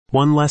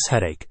One less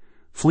headache.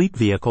 Fleet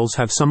vehicles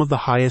have some of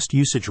the highest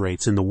usage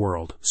rates in the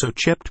world, so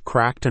chipped,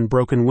 cracked, and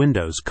broken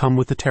windows come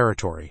with the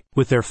territory.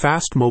 With their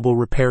fast mobile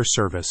repair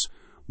service,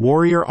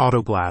 Warrior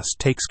Auto Glass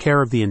takes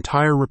care of the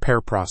entire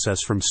repair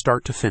process from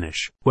start to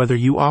finish. Whether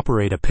you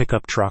operate a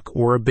pickup truck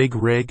or a big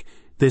rig,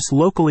 this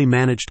locally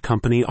managed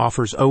company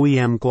offers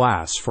OEM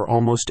glass for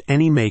almost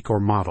any make or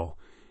model.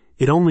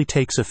 It only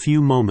takes a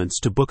few moments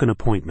to book an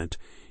appointment,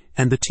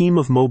 and the team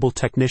of mobile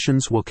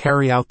technicians will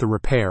carry out the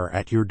repair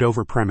at your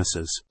Dover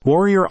premises.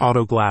 Warrior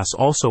Auto Glass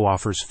also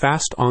offers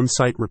fast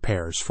on-site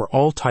repairs for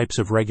all types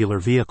of regular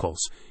vehicles,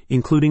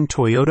 including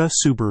Toyota,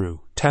 Subaru,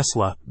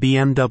 Tesla,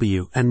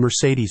 BMW, and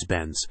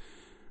Mercedes-Benz.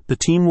 The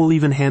team will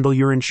even handle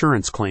your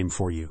insurance claim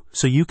for you,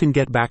 so you can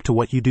get back to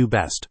what you do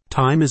best.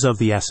 Time is of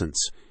the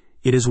essence.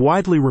 It is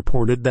widely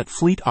reported that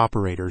fleet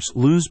operators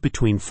lose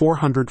between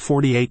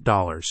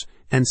 $448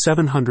 and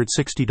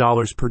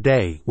 $760 per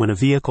day when a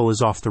vehicle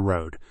is off the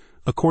road.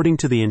 According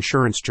to the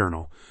Insurance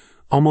Journal,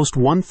 almost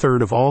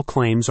one-third of all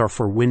claims are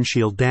for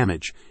windshield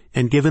damage,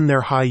 and given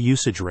their high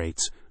usage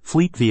rates,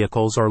 fleet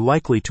vehicles are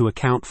likely to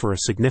account for a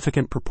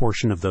significant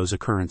proportion of those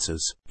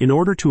occurrences. In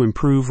order to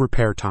improve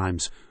repair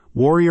times,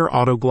 Warrior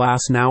Auto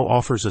Glass now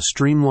offers a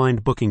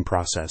streamlined booking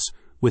process,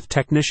 with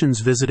technicians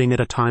visiting at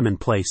a time and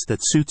place that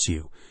suits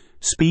you.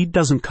 Speed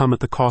doesn't come at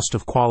the cost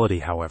of quality,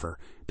 however,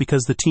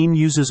 because the team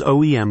uses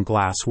OEM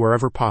glass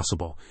wherever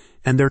possible,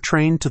 and they're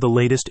trained to the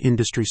latest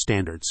industry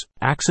standards.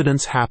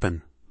 Accidents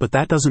happen, but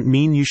that doesn't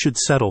mean you should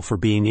settle for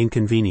being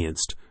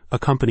inconvenienced, a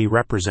company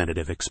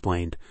representative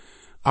explained.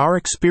 Our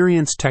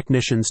experienced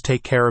technicians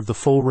take care of the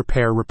full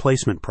repair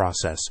replacement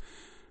process,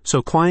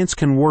 so clients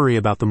can worry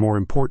about the more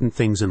important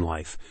things in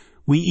life.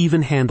 We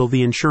even handle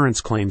the insurance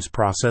claims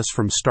process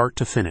from start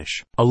to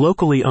finish. A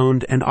locally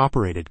owned and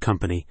operated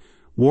company,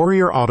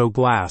 Warrior Auto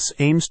Glass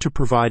aims to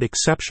provide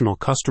exceptional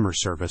customer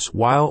service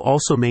while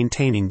also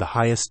maintaining the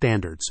highest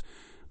standards.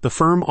 The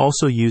firm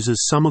also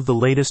uses some of the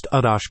latest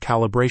ADAS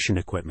calibration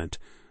equipment,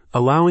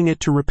 allowing it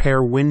to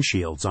repair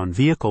windshields on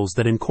vehicles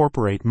that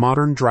incorporate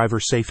modern driver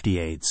safety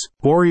aids.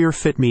 Warrior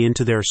fit me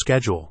into their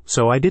schedule,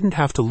 so I didn't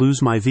have to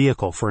lose my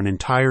vehicle for an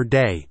entire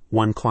day,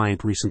 one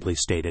client recently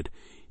stated.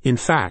 In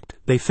fact,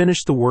 they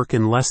finished the work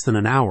in less than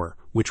an hour,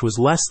 which was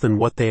less than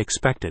what they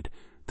expected.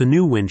 The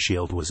new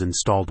windshield was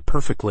installed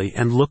perfectly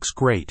and looks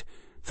great,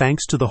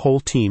 thanks to the whole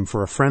team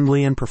for a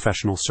friendly and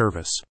professional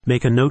service.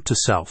 Make a note to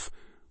self.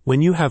 When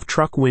you have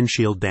truck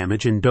windshield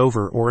damage in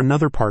Dover or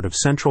another part of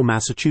central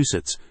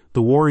Massachusetts,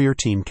 the Warrior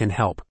team can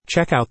help.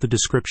 Check out the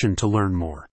description to learn more.